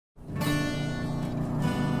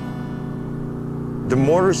The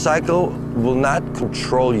motorcycle will not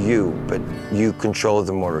control you, but you control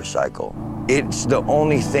the motorcycle. It's the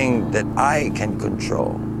only thing that I can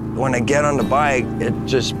control. When I get on the bike, it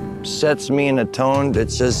just sets me in a tone that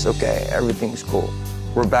says, okay, everything's cool.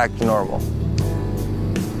 We're back to normal.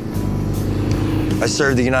 I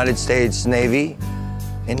served the United States Navy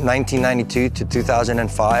in 1992 to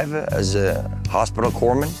 2005 as a hospital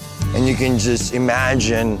corpsman. And you can just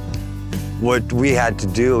imagine what we had to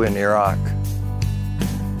do in Iraq.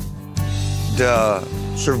 The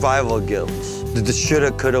survival guilt, the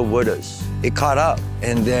shoulda, coulda, wouldas, it caught up,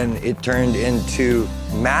 and then it turned into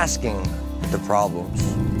masking the problems.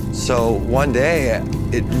 So one day,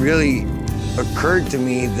 it really occurred to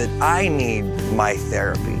me that I need my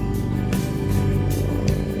therapy.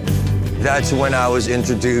 That's when I was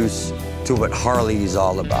introduced to what Harley is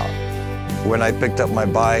all about. When I picked up my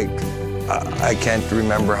bike, I can't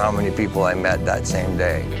remember how many people I met that same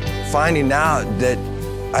day. Finding out that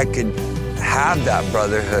I could have that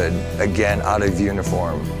brotherhood again out of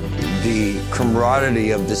uniform, the camaraderie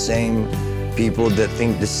of the same people that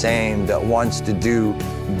think the same, that wants to do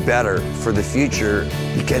better for the future,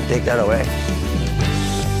 you can't take that away.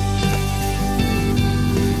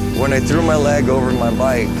 When I threw my leg over my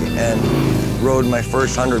bike and rode my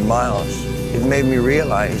first 100 miles, it made me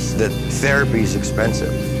realize that therapy is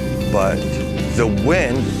expensive, but the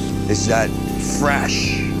wind is that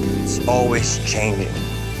fresh. It's always changing.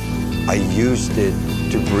 I used it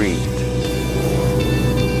to breathe.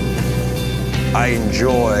 I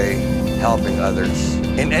enjoy helping others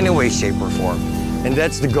in any way, shape, or form. And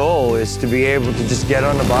that's the goal, is to be able to just get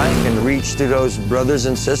on the bike and reach to those brothers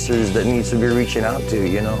and sisters that needs to be reaching out to,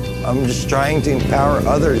 you know? I'm just trying to empower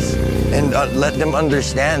others and let them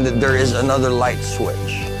understand that there is another light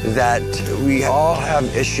switch, that we all have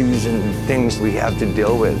issues and things we have to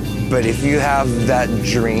deal with. But if you have that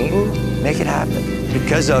dream, make it happen.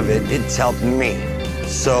 Because of it, it's helped me.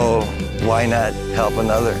 So why not help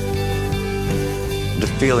another? The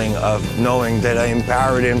feeling of knowing that I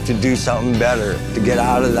empowered him to do something better, to get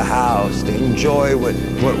out of the house, to enjoy what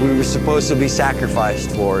we were supposed to be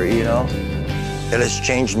sacrificed for, you know? It has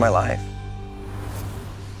changed my life.